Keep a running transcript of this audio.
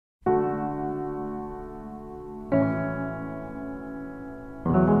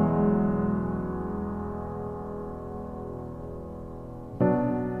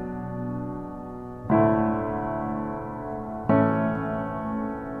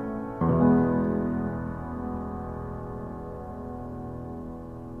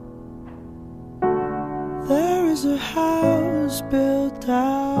was a house built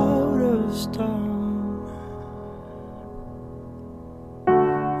out of stone,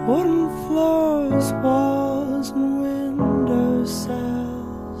 wooden floors, walls and window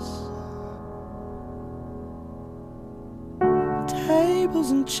sills,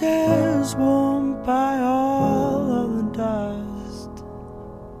 tables and chairs warmed by all of the dust.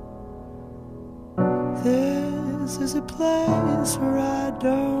 This is a place where I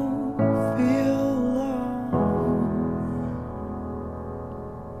don't feel alone.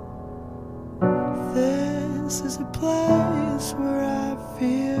 This is a place where I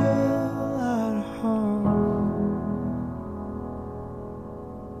feel at home.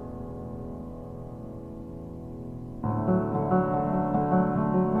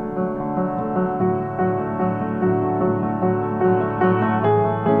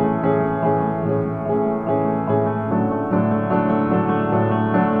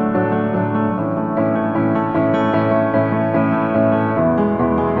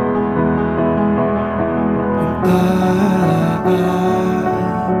 I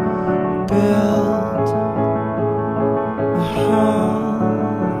built a home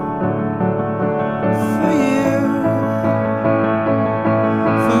for you,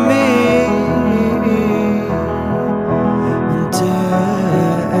 for me, until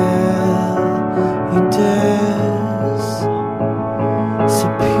you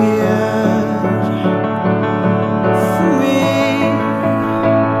disappeared from me,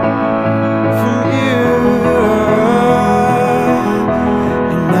 from you.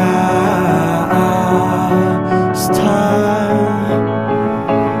 It's time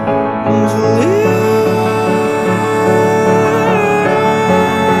to live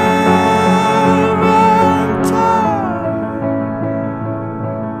and time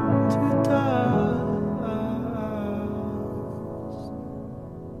to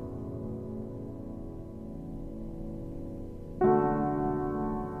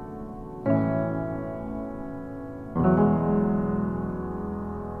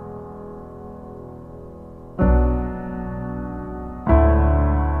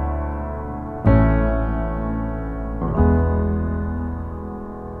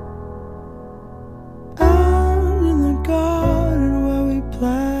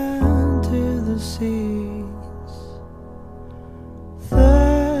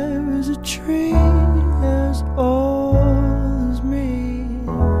there is a tree as old as me.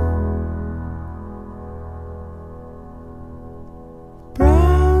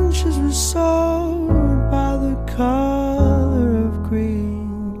 Branches were sold by the color of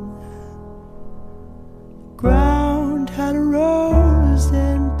green. The ground had rose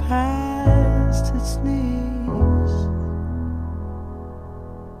then past its knees.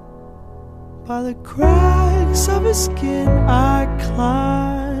 By the cracks of his skin I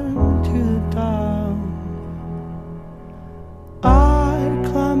climbed to the top. I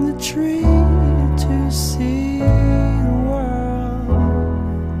climbed the tree